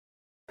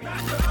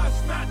Not to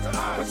us, not to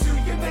us. But to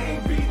your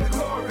name be the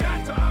glory.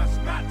 Not to us,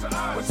 not to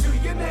us. But to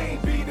your name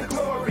be the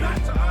glory. Not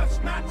to us,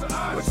 not to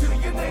us. But to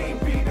your name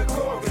be the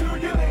glory. To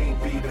your name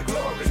be the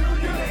glory. To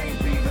your name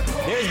be the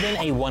glory. There's been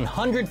a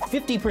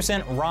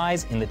 150%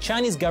 rise in the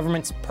Chinese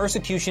government's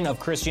persecution of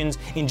Christians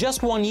in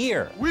just 1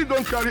 year. We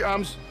don't carry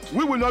arms.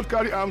 We will not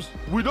carry arms.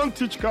 We don't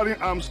teach carrying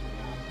arms.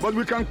 But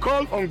we can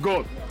call on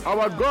God.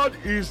 Our God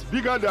is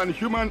bigger than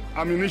human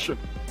ammunition.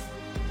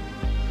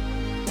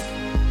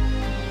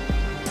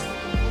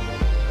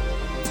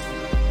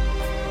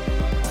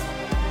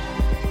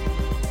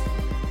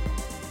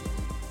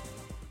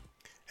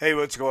 Hey,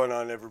 what's going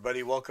on,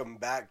 everybody? Welcome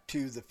back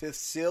to The Fifth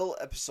Seal,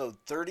 episode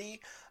 30.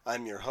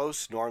 I'm your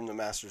host, Norm the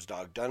Master's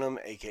Dog Dunham,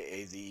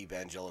 aka the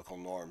Evangelical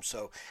Norm.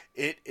 So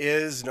it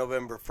is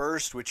November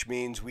 1st, which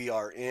means we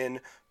are in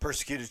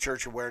Persecuted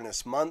Church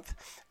Awareness Month.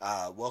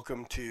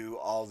 Welcome to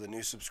all the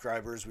new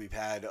subscribers we've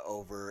had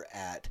over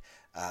at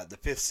the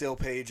Fifth Seal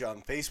page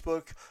on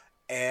Facebook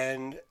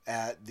and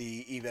at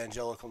the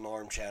Evangelical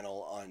Norm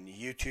channel on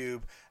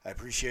YouTube. I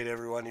appreciate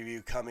every one of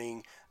you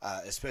coming,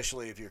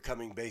 especially if you're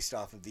coming based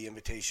off of the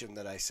invitation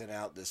that I sent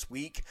out this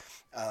week.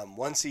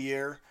 Once a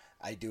year,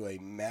 I do a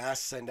mass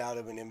send out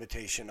of an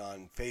invitation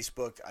on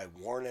Facebook. I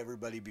warn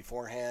everybody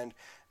beforehand.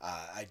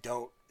 I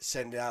don't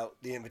send out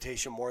the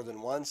invitation more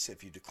than once.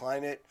 If you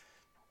decline it,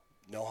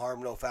 no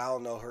harm, no foul,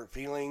 no hurt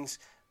feelings.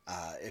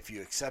 If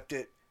you accept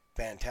it,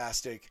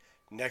 fantastic.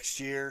 Next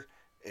year,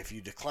 if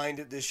you declined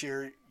it this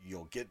year,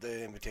 you'll get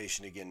the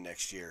invitation again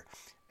next year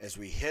as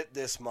we hit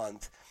this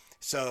month.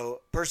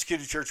 So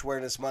Persecuted Church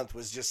Awareness Month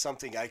was just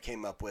something I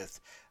came up with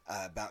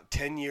about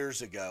 10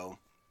 years ago.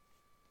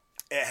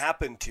 It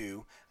happened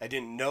to, I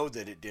didn't know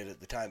that it did at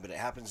the time, but it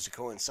happens to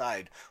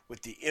coincide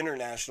with the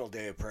International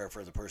Day of Prayer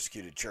for the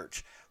Persecuted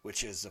Church,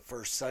 which is the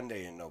first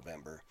Sunday in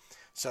November.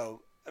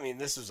 So, I mean,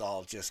 this is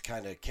all just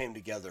kind of came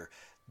together.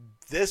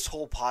 This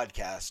whole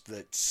podcast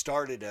that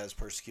started as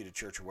Persecuted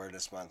Church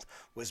Awareness Month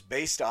was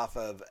based off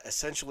of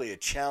essentially a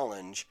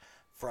challenge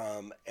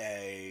from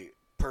a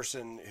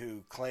person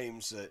who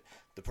claims that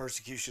the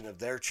persecution of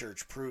their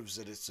church proves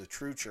that it's a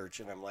true church.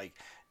 And I'm like,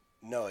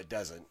 no, it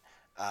doesn't.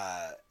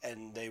 I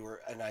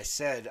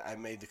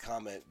made the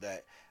comment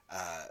that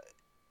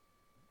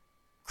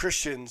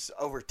Christians,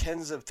 over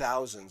tens of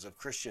thousands of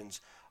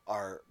Christians,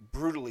 are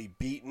brutally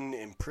beaten,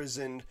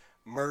 imprisoned,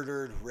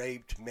 murdered,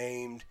 raped,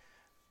 maimed,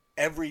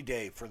 every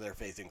day for their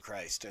faith in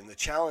Christ. And the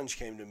challenge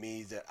came to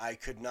me that I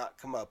could not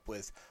come up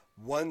with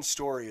one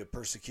story of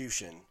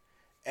persecution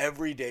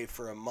every day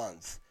for a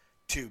month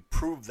to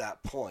prove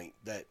that point,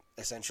 that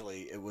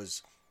essentially it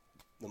was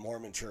the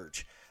Mormon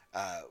church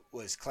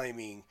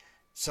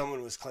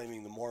someone was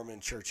claiming the Mormon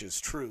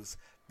church's truth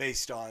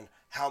based on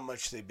how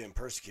much they've been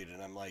persecuted.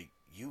 And I'm like,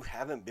 you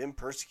haven't been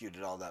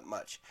persecuted all that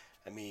much.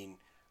 I mean,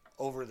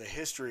 over the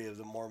history of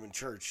the Mormon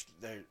church,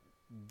 there are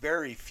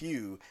very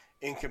few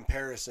in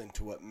comparison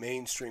to what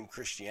mainstream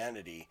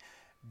Christianity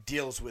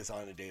deals with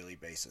on a daily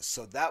basis.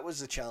 So that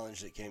was the challenge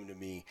that came to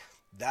me.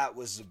 That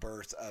was the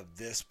birth of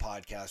this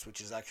podcast,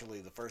 which is actually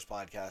the first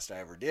podcast I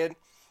ever did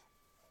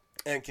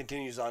and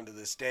continues on to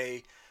this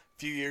day. A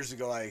few years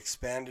ago, I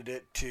expanded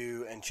it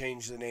to and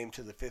changed the name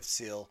to the Fifth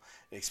Seal,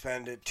 and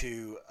expanded it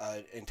to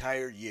an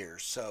entire year.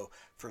 So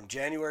from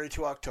January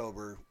to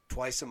October,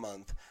 twice a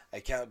month, I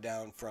count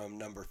down from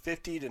number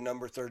 50 to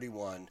number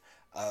 31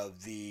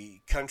 of the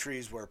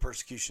countries where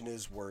persecution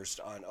is worst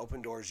on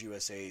Open Doors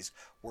USA's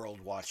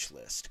World Watch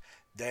List.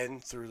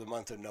 Then through the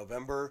month of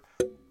November,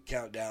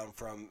 count down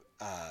from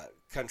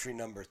country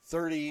number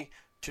 30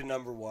 to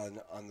number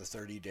 1 on the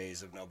 30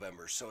 days of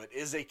November. So it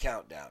is a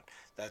countdown.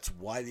 That's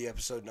why the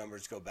episode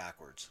numbers go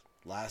backwards.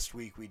 Last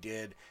week we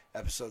did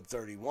episode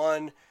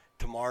 31.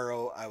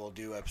 Tomorrow I will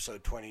do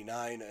episode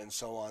 29 and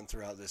so on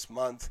throughout this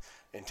month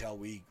until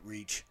we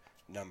reach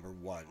number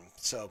 1.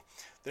 So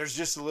there's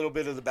just a little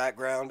bit of the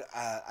background.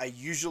 I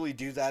usually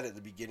do that at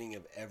the beginning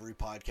of every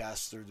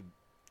podcast through the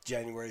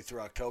January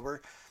through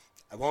October.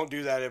 I won't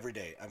do that every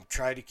day. I'm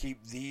trying to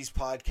keep these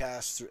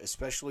podcasts,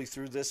 especially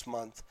through this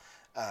month,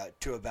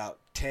 to about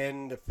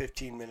 10 to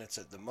 15 minutes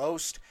at the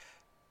most.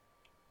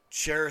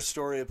 Share a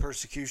story of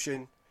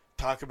persecution.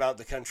 Talk about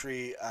the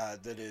country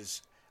that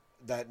is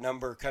that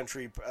number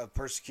country of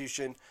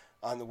persecution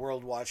on the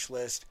World Watch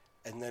List,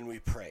 and then we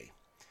pray.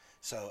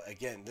 So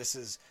again, this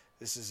is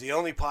the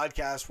only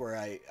podcast where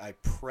I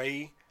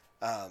pray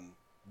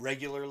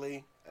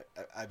regularly.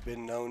 I've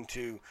been known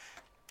to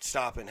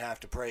stop and have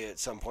to pray at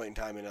some point in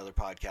time in other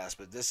podcasts,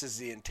 but this is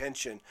the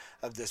intention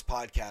of this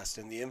podcast,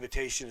 and the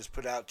invitation is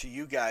put out to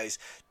you guys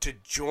to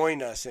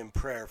join us in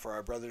prayer for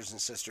our brothers and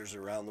sisters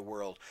around the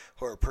world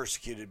who are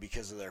persecuted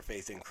because of their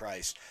faith in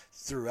Christ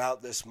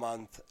throughout this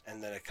month,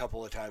 and then a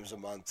couple of times a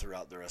month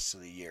throughout the rest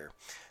of the year.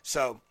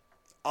 So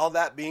all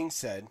that being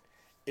said,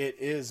 it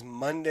is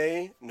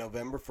Monday,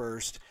 November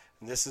 1st,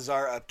 and this is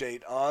our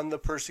update on the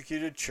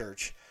persecuted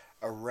church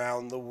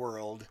around the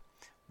world.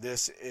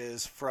 This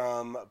is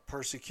from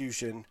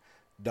persecution.org.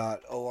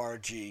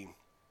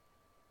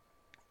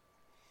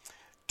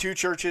 2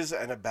 churches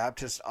and a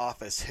Baptist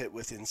office hit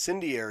with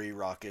incendiary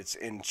rockets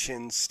in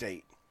Chin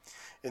State.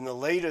 In the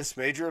latest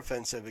major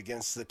offensive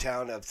against the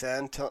town of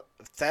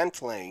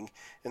Thantlang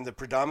in the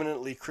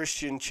predominantly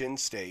Christian Chin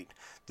state,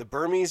 the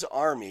Burmese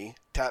army,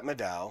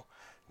 Tatmadaw,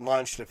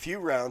 launched a few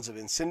rounds of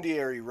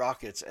incendiary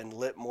rockets and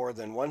lit more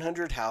than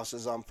 100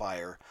 houses on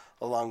fire,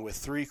 along with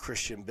 3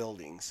 Christian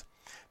buildings.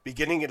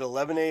 Beginning at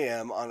 11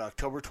 a.m. on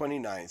October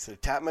 29th, the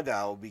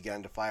Tatmadaw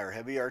began to fire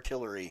heavy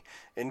artillery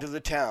into the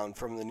town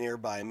from the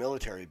nearby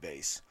military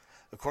base.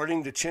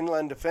 According to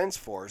Chinland Defense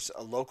Force,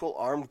 a local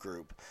armed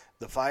group,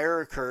 the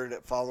fire occurred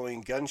following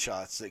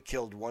gunshots that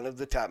killed one of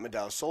the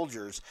Tatmadaw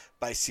soldiers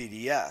by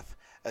CDF,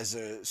 as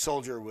a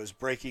soldier was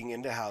breaking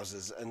into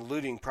houses and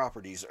looting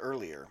properties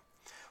earlier.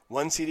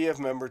 One CDF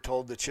member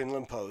told the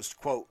Chinland Post,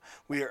 quote,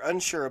 "We are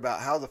unsure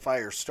about how the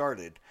fire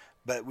started,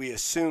 but we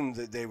assume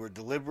that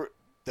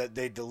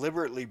they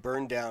deliberately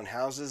burned down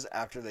houses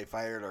after they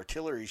fired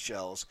artillery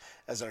shells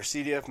as our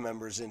CDF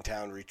members in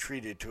town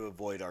retreated to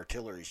avoid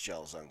artillery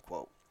shells,"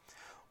 unquote.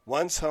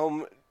 Once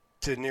home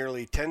to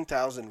nearly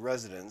 10,000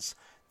 residents,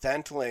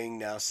 Thantlang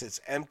now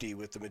sits empty,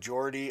 with the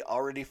majority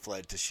already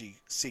fled to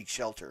seek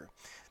shelter.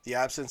 The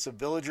absence of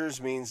villagers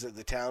means that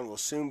the town will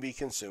soon be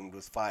consumed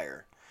with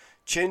fire.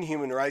 Chin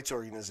Human Rights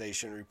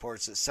Organization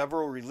reports that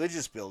several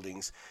religious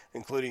buildings,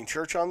 including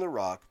Church on the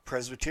Rock,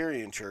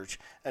 Presbyterian Church,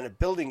 and a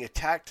building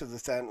attached to the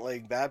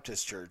Thantlang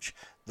Baptist Church,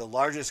 the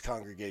largest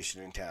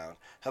congregation in town,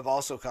 have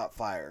also caught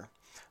fire.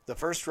 The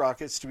first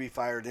rockets to be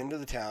fired into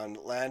the town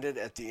landed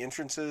at the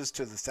entrances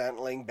to the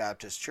Thantlang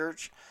Baptist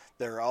Church.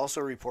 There are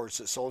also reports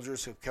that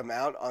soldiers have come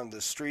out on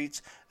the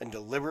streets and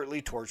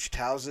deliberately torched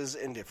houses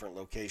in different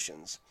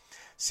locations.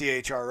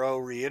 CHRO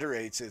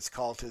reiterates its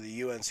call to the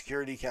UN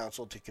Security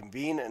Council to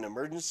convene an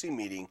emergency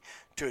meeting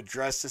to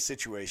address the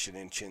situation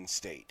in Chin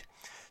State.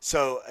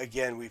 So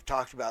again, we've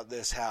talked about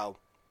this, how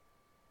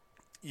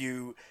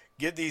you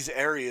get these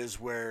areas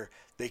where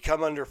they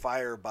come under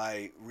fire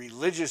by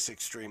religious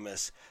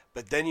extremists,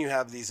 but then you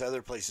have these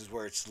other places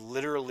where it's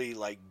literally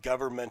like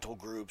governmental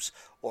groups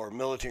or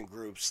militant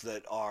groups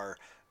that are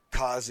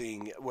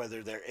causing,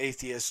 whether they're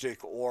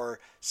atheistic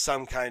or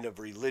some kind of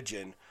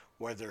religion,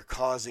 where they're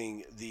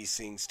causing these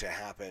things to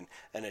happen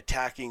and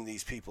attacking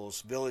these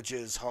people's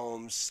villages,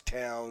 homes,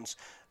 towns,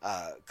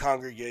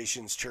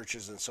 congregations,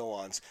 churches, and so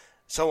on,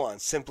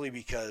 simply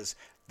because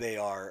they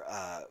are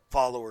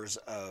followers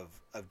of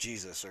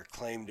Jesus or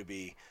claim to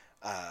be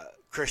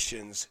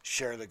Christians,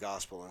 share the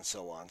gospel, and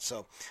so on.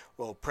 So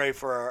we'll pray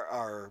for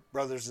our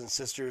brothers and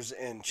sisters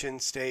in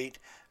Chin State,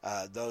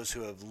 those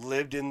who have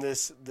lived in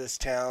this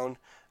town,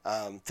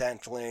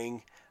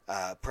 Thantlang.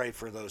 Pray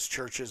for those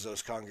churches,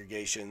 those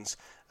congregations,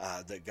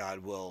 that God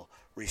will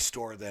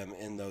restore them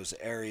in those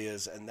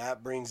areas. And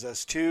that brings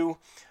us to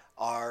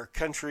our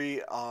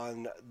country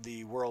on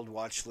the World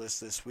Watch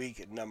List this week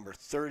at number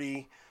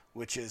 30,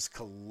 which is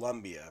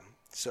Colombia.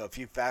 So a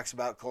few facts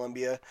about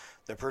Colombia.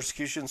 Their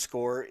persecution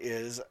score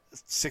is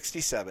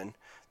 67.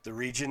 The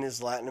region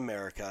is Latin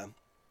America.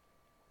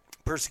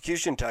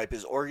 Persecution type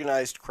is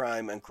organized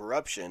crime and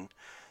corruption.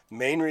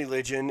 Main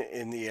religion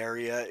in the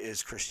area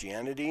is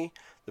Christianity.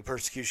 The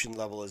persecution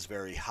level is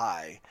very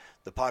high.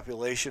 The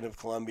population of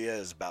Colombia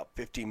is about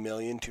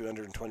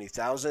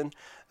 50,220,000,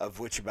 of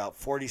which about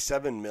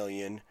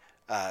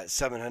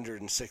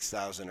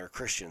 47,706,000 are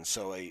Christians.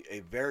 So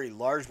a very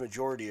large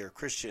majority are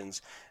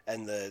Christians,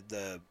 and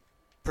the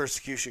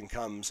persecution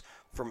comes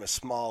from a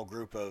small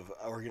group of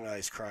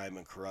organized crime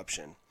and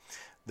corruption.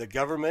 The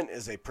government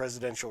is a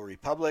presidential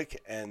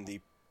republic, and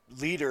the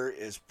leader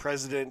is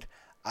President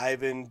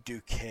Ivan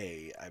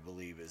Duque, I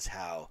believe is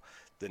how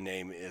the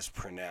name is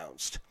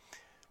pronounced.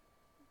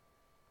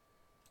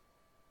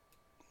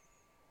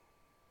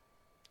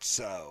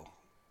 So,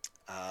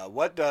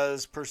 what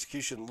does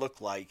persecution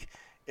look like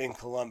in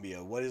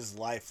Colombia? What is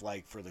life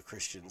like for the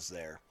Christians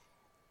there?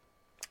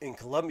 In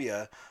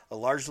Colombia, a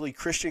largely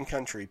Christian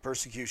country,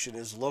 persecution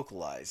is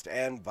localized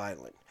and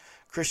violent.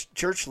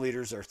 Church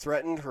leaders are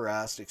threatened,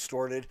 harassed,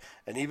 extorted,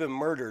 and even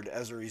murdered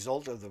as a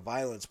result of the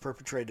violence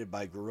perpetrated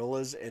by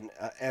guerrillas and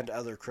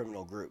other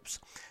criminal groups,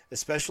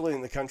 especially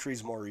in the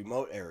country's more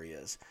remote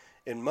areas.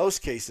 In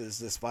most cases,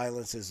 this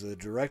violence is the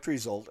direct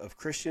result of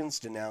Christians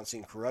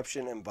denouncing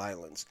corruption and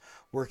violence,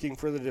 working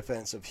for the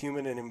defense of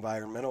human and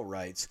environmental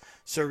rights,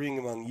 serving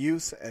among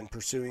youth, and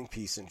pursuing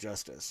peace and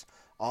justice,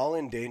 all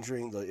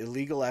endangering the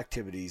illegal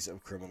activities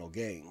of criminal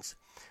gangs.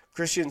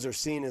 Christians are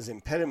seen as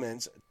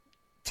impediments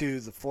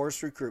to the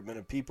forced recruitment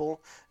of people,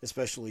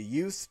 especially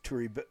youth,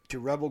 to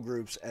rebel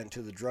groups and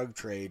to the drug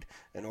trade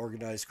and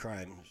organized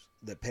crimes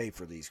that pay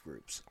for these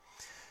groups.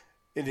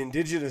 In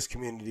indigenous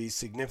communities,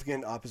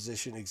 significant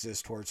opposition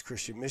exists towards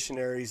Christian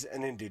missionaries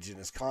and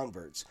indigenous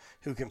converts,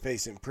 who can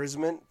face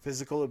imprisonment,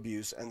 physical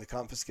abuse, and the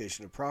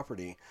confiscation of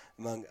property,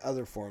 among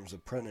other forms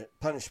of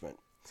punishment.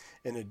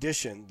 In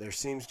addition, there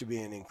seems to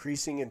be an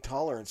increasing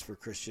intolerance for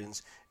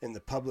Christians in the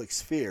public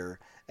sphere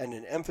and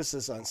an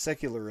emphasis on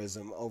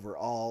secularism over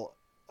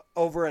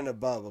and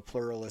above a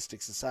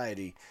pluralistic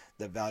society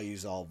that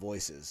values all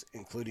voices,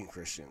 including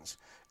Christians.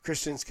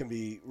 Christians can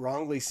be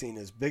wrongly seen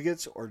as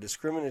bigots or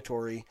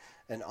discriminatory,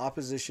 and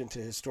opposition to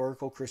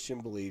historical Christian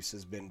beliefs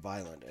has been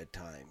violent at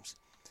times.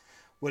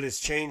 What has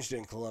changed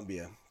in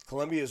Colombia?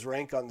 Colombia's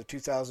rank on the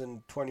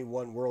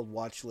 2021 World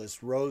Watch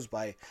list rose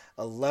by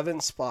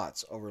 11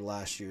 spots over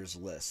last year's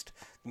list.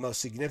 The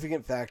most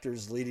significant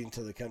factors leading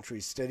to the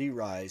country's steady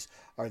rise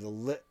are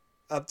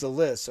up the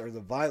list are the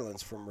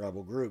violence from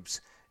rebel groups,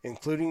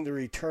 including the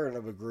return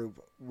of a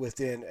group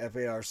within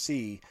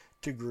FARC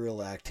to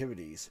guerrilla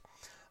activities,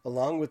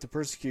 along with the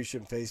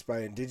persecution faced by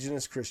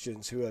indigenous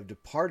Christians who have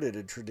departed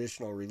a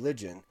traditional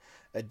religion.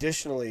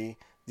 Additionally,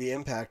 the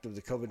impact of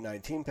the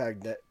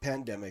COVID-19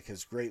 pandemic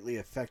has greatly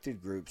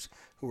affected groups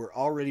who were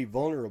already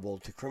vulnerable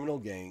to criminal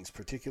gangs,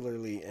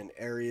 particularly in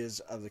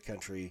areas of the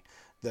country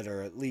that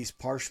are at least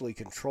partially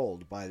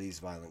controlled by these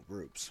violent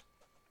groups.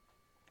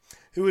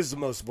 Who is the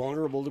most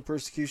vulnerable to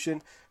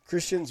persecution?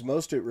 Christians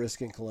most at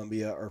risk in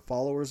Colombia are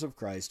followers of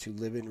Christ who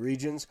live in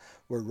regions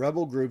where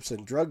rebel groups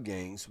and drug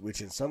gangs,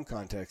 which in some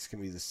contexts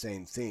can be the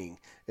same thing,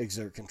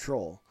 exert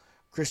control.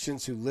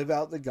 Christians who live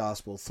out the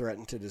gospel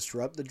threaten to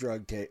disrupt the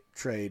drug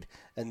trade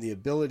and the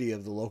ability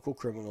of the local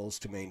criminals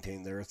to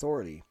maintain their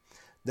authority.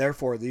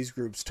 Therefore, these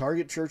groups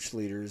target church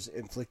leaders,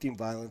 inflicting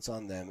violence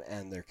on them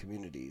and their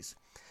communities.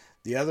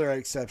 The other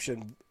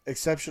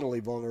exceptionally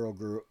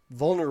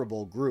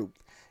vulnerable group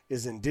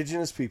is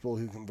indigenous people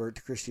who convert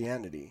to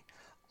Christianity.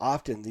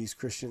 Often, these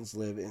Christians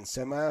live in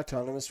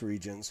semi-autonomous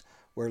regions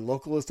where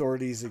local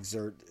authorities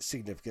exert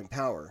significant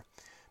power.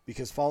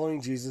 Because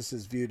following Jesus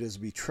is viewed as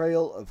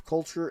betrayal of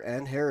culture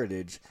and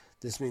heritage,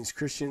 this means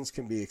Christians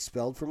can be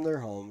expelled from their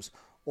homes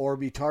or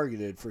be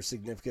targeted for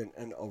significant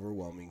and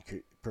overwhelming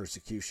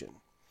persecution.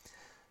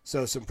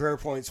 So some prayer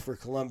points for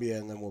Colombia,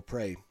 and then we'll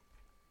pray.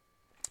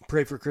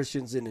 Pray for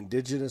Christians in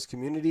indigenous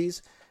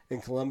communities. In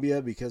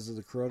Colombia, because of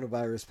the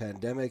coronavirus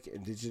pandemic,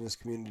 indigenous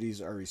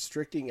communities are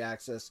restricting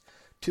access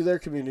to their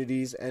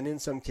communities and in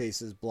some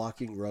cases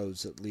blocking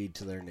roads that lead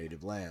to their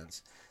native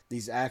lands.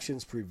 These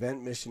actions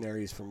prevent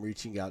missionaries from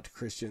reaching out to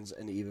Christians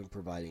and even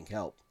providing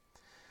help.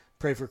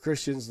 Pray for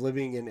Christians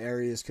living in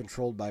areas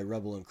controlled by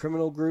rebel and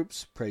criminal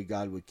groups. Pray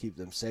God would keep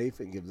them safe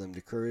and give them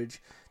the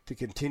courage to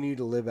continue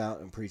to live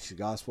out and preach the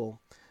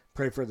gospel.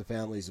 Pray for the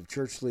families of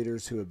church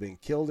leaders who have been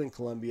killed in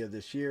Colombia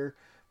this year.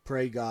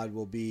 Pray God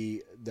will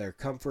be their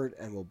comfort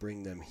and will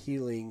bring them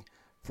healing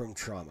from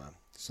trauma.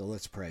 So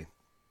let's pray.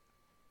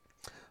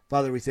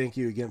 Father, we thank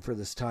you again for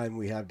this time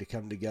we have to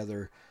come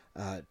together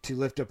to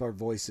lift up our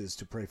voices,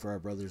 to pray for our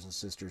brothers and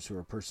sisters who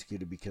are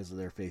persecuted because of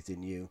their faith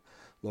in you.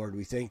 Lord,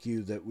 we thank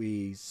you that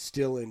we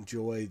still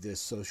enjoy this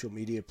social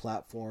media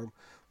platform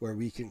where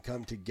we can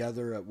come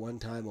together at one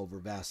time over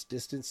vast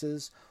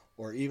distances,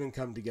 or even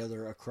come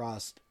together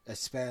across a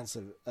span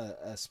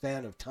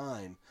of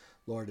time.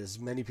 Lord, as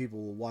many people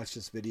will watch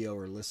this video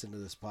or listen to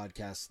this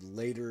podcast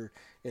later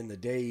in the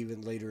day,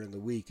 even later in the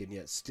week, and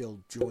yet still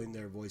join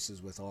their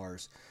voices with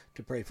ours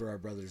to pray for our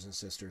brothers and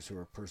sisters who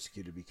are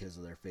persecuted because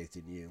of their faith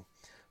in you.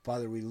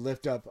 Father, we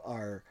lift up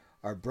our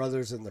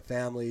brothers and the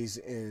families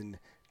in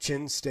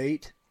Chin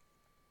State,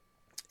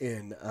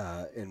 in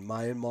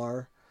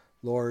Myanmar,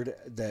 Lord,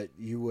 that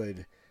you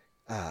would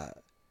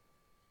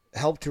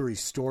help to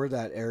restore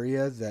that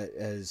area, that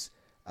as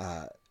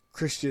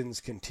Christians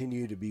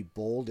continue to be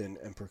bold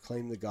and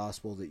proclaim the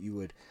gospel, that you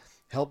would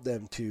help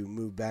them to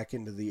move back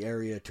into the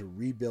area to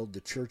rebuild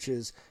the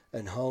churches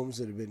and homes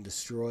that have been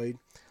destroyed.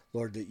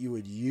 Lord, that you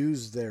would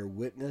use their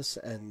witness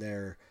and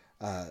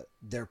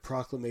their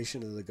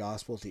proclamation of the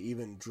gospel to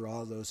even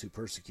draw those who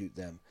persecute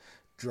them,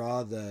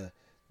 draw the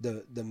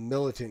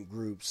militant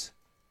groups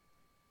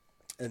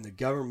and the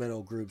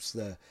governmental groups,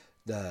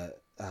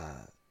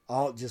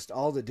 all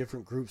the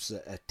different groups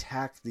that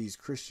attack these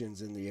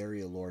Christians in the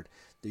area, Lord,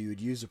 that you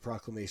would use the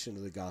proclamation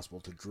of the gospel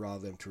to draw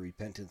them to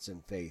repentance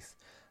and faith,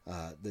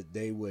 that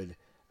they would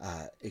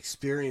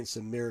experience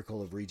the miracle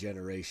of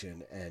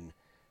regeneration and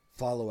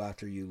follow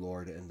after you,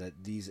 Lord, and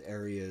that these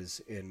areas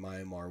in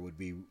Myanmar would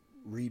be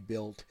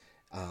rebuilt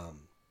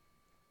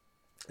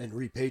and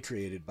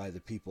repatriated by the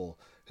people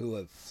who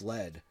have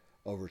fled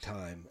over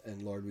time.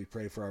 And Lord, we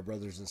pray for our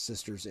brothers and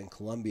sisters in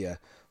Colombia.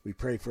 We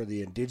pray for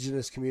the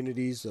indigenous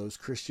communities, those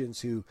Christians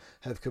who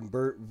have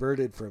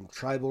converted from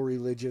tribal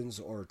religions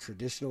or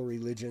traditional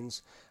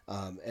religions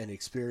and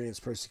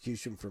experienced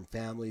persecution from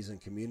families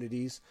and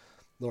communities.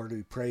 Lord,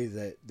 we pray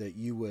that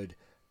you would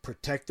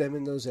protect them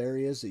in those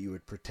areas, that you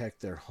would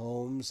protect their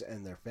homes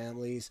and their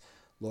families.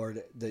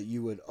 Lord, that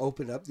you would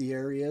open up the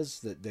areas,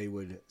 that they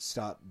would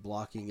stop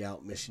blocking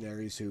out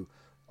missionaries who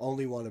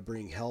only want to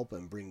bring help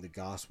and bring the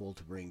gospel,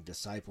 to bring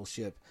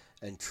discipleship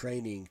and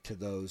training to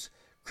those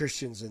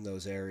Christians in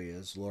those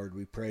areas. Lord,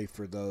 we pray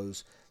for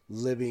those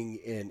living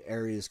in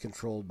areas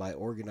controlled by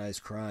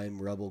organized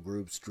crime, rebel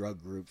groups,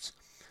 drug groups.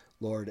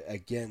 Lord,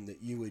 again,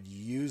 that you would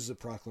use the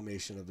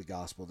proclamation of the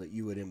gospel, that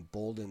you would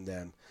embolden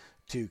them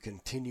to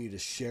continue to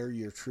share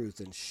your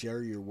truth and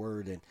share your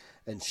word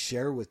and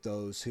share with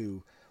those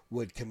who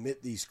would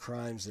commit these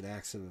crimes and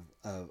acts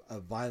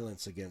of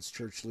violence against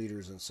church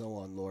leaders and so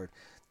on, Lord,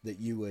 that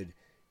you would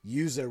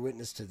use their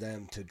witness to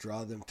them to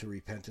draw them to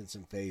repentance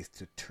and faith,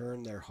 to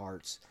turn their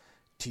hearts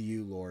to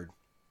you, Lord,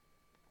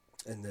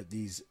 and that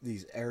these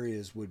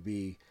areas would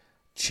be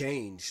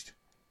changed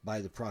by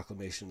the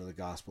proclamation of the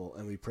gospel.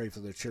 And we pray for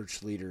the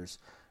church leaders,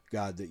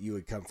 God, that you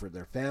would comfort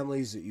their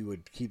families, that you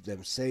would keep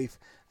them safe,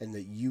 and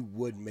that you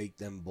would make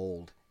them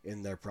bold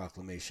in their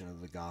proclamation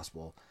of the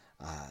gospel,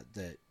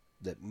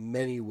 that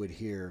many would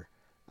hear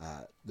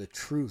the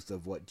truth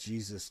of what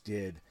Jesus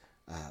did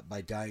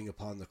by dying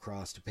upon the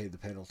cross to pay the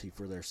penalty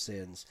for their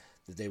sins,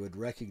 that they would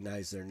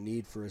recognize their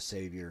need for a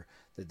Savior,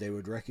 that they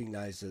would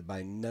recognize that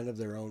by none of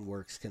their own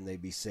works can they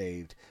be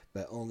saved,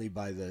 but only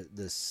by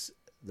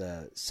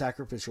the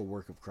sacrificial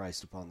work of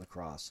Christ upon the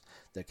cross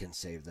that can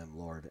save them,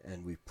 Lord.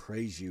 And we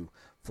praise you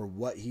for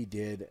what he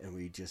did, and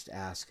we just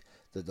ask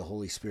that the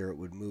Holy Spirit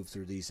would move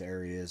through these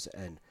areas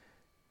and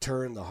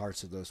turn the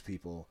hearts of those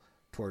people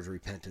towards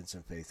repentance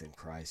and faith in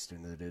Christ,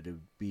 and that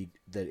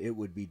it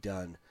would be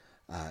done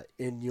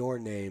in your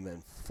name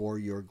and for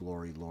your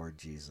glory, Lord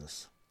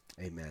Jesus.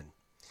 Amen.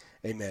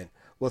 Amen.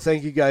 Well,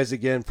 thank you guys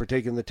again for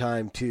taking the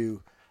time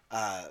to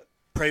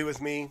pray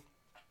with me.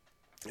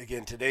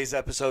 Again, today's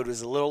episode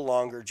was a little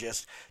longer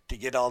just to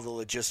get all the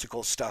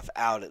logistical stuff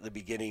out at the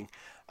beginning.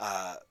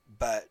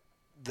 But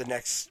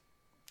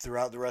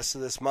throughout the rest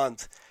of this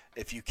month,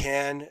 if you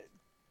can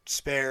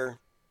spare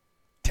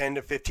 10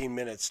 to 15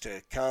 minutes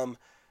to come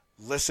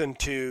listen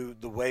to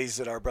the ways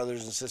that our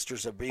brothers and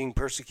sisters are being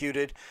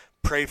persecuted,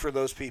 pray for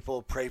those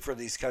people, pray for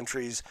these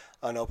countries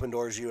on Open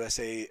Doors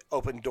USA's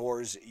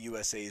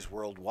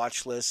World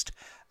Watch List.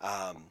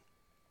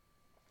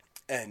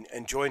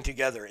 And join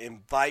together.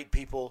 Invite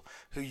people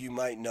who you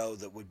might know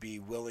that would be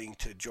willing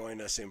to join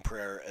us in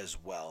prayer as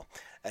well.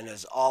 And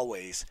as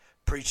always,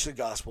 preach the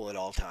gospel at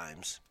all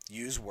times.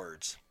 Use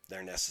words.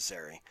 They're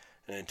necessary.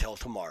 And until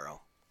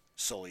tomorrow,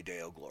 Soli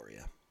Deo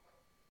Gloria.